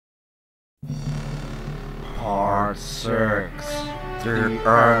Part 6. The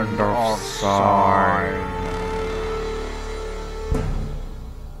End of Sign.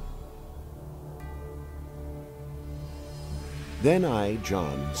 Then I,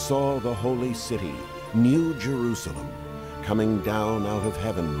 John, saw the holy city, New Jerusalem, coming down out of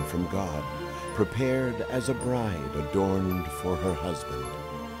heaven from God, prepared as a bride adorned for her husband.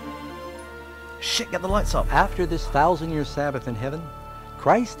 Shit, get the lights up. After this 1,000-year Sabbath in heaven,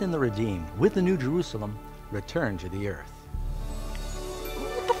 Christ and the redeemed, with the New Jerusalem, return to the earth.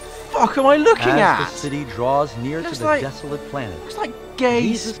 What the fuck am I looking at? As the city draws near to the desolate planet, Looks like gay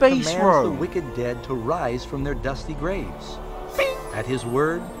Jesus space commands road. the wicked dead to rise from their dusty graves. At his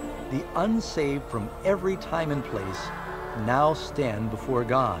word, the unsaved from every time and place now stand before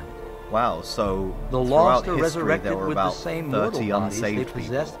God. Wow, so The lost are history, resurrected there were with the about same 30 mortal bodies they unsaved people.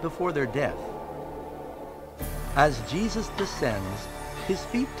 possessed before their death. As Jesus descends, his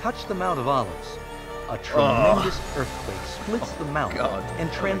feet touch the Mount of Olives. A tremendous earthquake splits the mountain and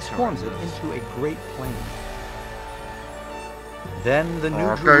transforms it into a great plain. Then the New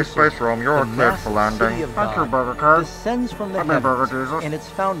Okay, Jerusalem, Space Room, you're the cleared massive for landing. city of Thank you, God, Burger King. descends from the I mean, Burger heavens, Jesus. and its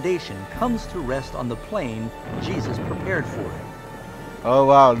foundation comes to rest on the plain Jesus prepared for it. Oh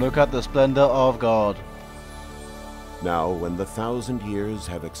wow, look at the splendor of God. Now, when the 1,000 years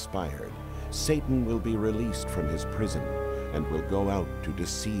have expired, Satan will be released from his prison and will go out to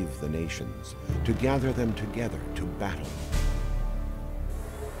deceive the nations, to gather them together to battle.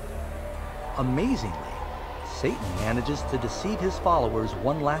 Amazingly, Satan manages to deceive his followers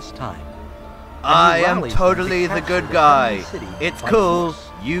one last time. I And he am rallies them totally to the capture good the guy. heavenly city It's by cool. force.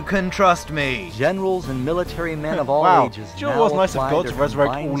 You can trust me. Generals and military men of all Wow, ages sure now was nice of apply God their to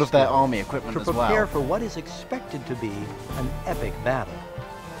resurrect combined all of their skill army equipment to as prepare well. for what is expected to be an epic battle.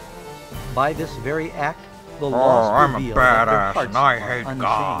 By this very act, the lost I'm a reveal that their badass hearts and I are hate unchanged.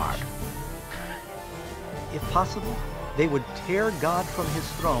 God. If possible, they would tear God from his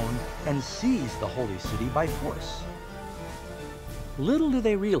throne and seize the holy city by force. Little do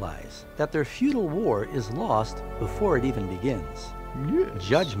they realize that their futile war is lost before it even begins.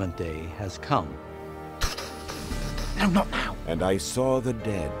 Judgment Day has come. No, not now. And I saw the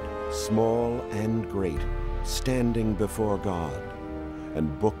dead, small and great, standing before God,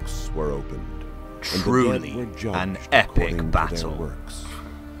 and books were opened. And the Truly dead were judged an epic according to battle. their works.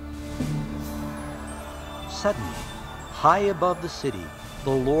 Suddenly, high above the city, the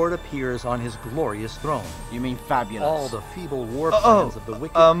Lord appears on his glorious throne. You mean fabulous. All the feeble war plans of the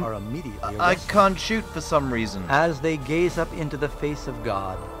wicked are immediately I arrested. can't shoot for some reason. As they gaze up into the face of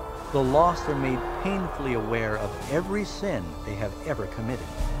God, the lost are made painfully aware of every sin they have ever committed.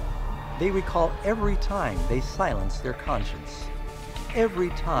 They recall every time they silenced their conscience. Every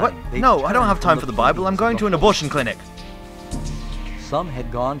time What? they No, I don't turned have from time the for the Bible. I'm pleadings going of to an the abortion Holy clinic. Spirit. Some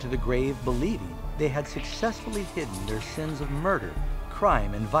had gone to the grave believing they had successfully hidden their sins of murder,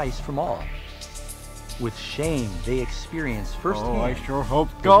 crime, and vice from all. With shame, they experienced firsthand Oh, I sure hope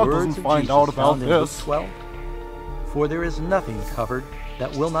the God words doesn't of find Jesus out about found in Luke this. 12. For there is nothing covered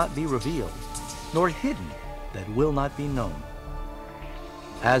that will not be revealed, nor hidden that will not be known.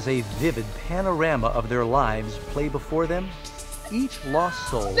 As a vivid panorama of their lives play before them, each lost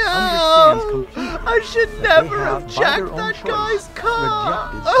soul understands completely I should that never they have by jacked their own that choice guy's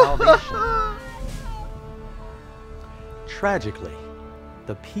car. rejected salvation. Tragically,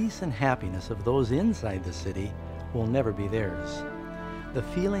 the peace and happiness of those inside the city will never be theirs. The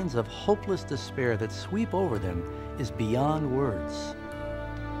feelings of hopeless despair that sweep over them is beyond words.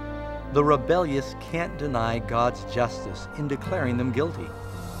 The rebellious can't deny God's justice in declaring them guilty.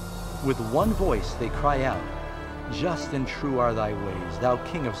 With one voice they cry out, "Just and true are thy ways, thou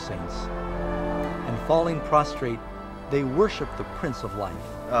King of saints." And falling prostrate, they worship the Prince of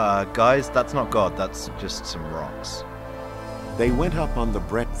Life. Guys, that's not God. That's just some rocks. They went up on the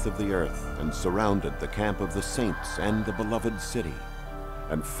breadth of the earth and surrounded the camp of the saints and the beloved city.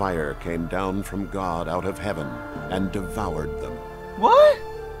 And fire came down from God out of heaven and devoured them. What?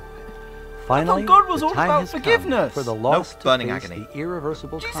 Finally, God was the all time about has come forgiveness. for the lost to burning face agony. the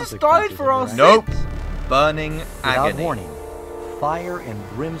irreversible Jesus consequences died for of our their Nope. actions. Burning Without agony. warning, fire and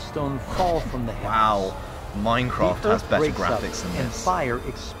brimstone fall from the heavens. Wow. Minecraft The has earth better breaks up, graphics than and this. fire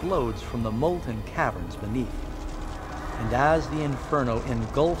explodes from the molten caverns beneath. And as the inferno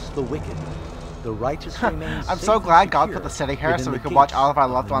engulfs the wicked, the righteous remain I'm safe so and glad God secure put the city here within so we the could watch gates all of our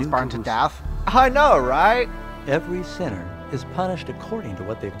of loved the ones New burn to Jerusalem. death. I know, right? Every sinner is punished according to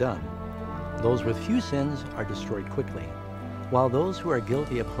what they've done. Those with few sins are destroyed quickly, while those who are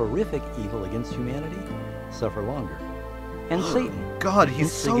guilty of horrific evil against humanity suffer longer. And Satan, God,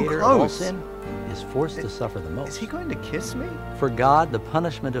 he's so instigator of all close. sin, is forced to suffer the most. Is he going to kiss me? For God, the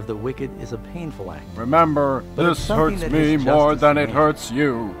punishment of the wicked is a painful act. Remember, But it's this something hurts that me his more justice than it demands. hurts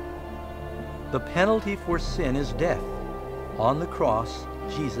you. The penalty for sin is death. On the cross,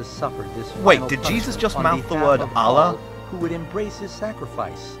 Jesus suffered this Wait, final did Jesus punishment just on mouth the behalf word of Allah? all who would embrace his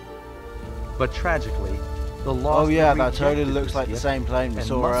sacrifice. But tragically, the lost Oh yeah, have that totally rejected looks this like the gift same plane we and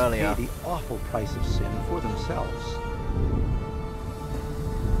saw must earlier. pay the awful price of sin for themselves.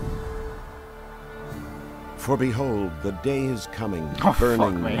 For behold, the day is coming, Oh, burning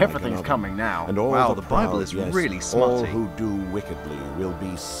fuck me. like Everything's an oven, coming now. And all Wow, the the Bible proud, is yes, really all smutty. who do wickedly will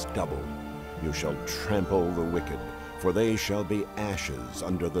be stubble. You shall trample the wicked, for they shall be ashes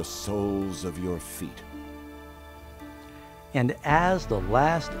under the soles of your feet. And as the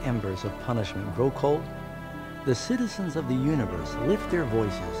last embers of punishment grow cold, the citizens of the universe lift their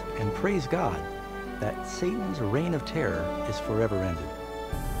voices and praise God that Satan's reign of terror is forever ended.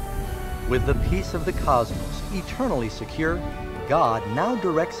 With the peace of the cosmos eternally secure, God now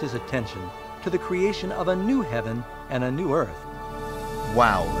directs his attention to the creation of a new heaven and a new earth.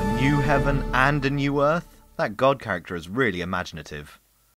 Wow, a new heaven and a new earth? That God character is really imaginative.